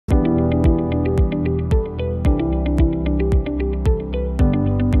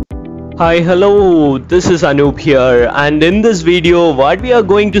Hi, hello, this is Anup here, and in this video what we are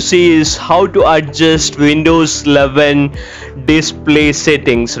going to see is how to adjust Windows 11 display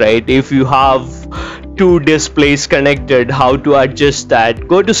settings, right? If you have two displays connected, how to adjust that.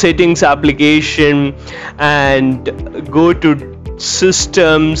 Go to settings application and go to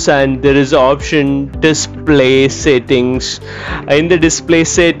systems, and there is option display settings. In the display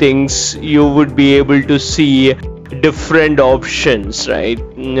settings you would be able to see different options, right?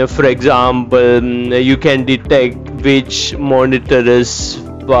 For example, you can detect which monitor is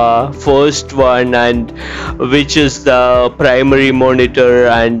first one and which is the primary monitor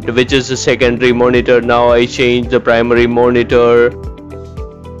and which is the secondary monitor. Now I change the primary monitor,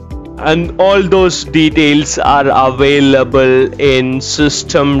 and all those details are available in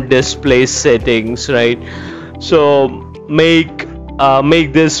system display settings, right? So make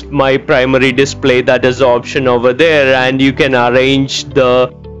this my primary display, that is the option over there, and you can arrange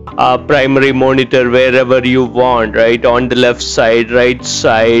the primary monitor wherever you want, right? On the left side, right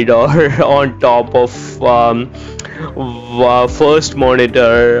side, or on top of first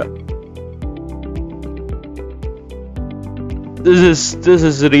monitor. This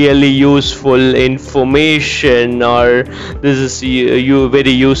is really useful information, or this is you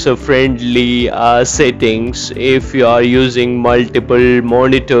very user friendly settings if you are using multiple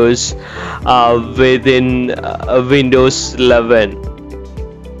monitors within Windows 11.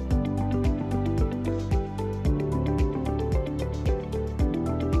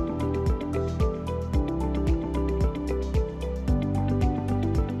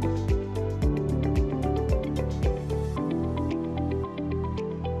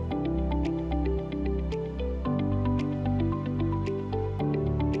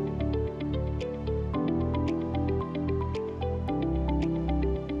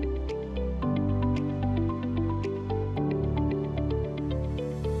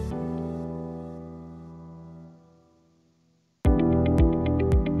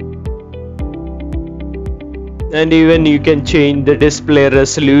 And even you can change the display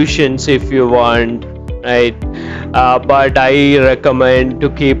resolutions if you want, right? But I recommend to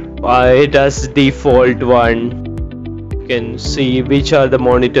keep it as default one. You can see which are the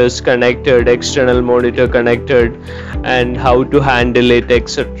monitors connected, external monitor connected, and how to handle it,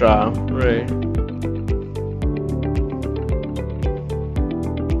 etc., right?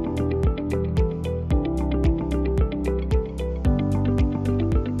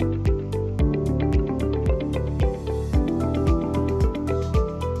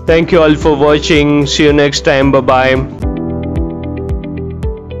 Thank you all for watching. See you next time. Bye bye.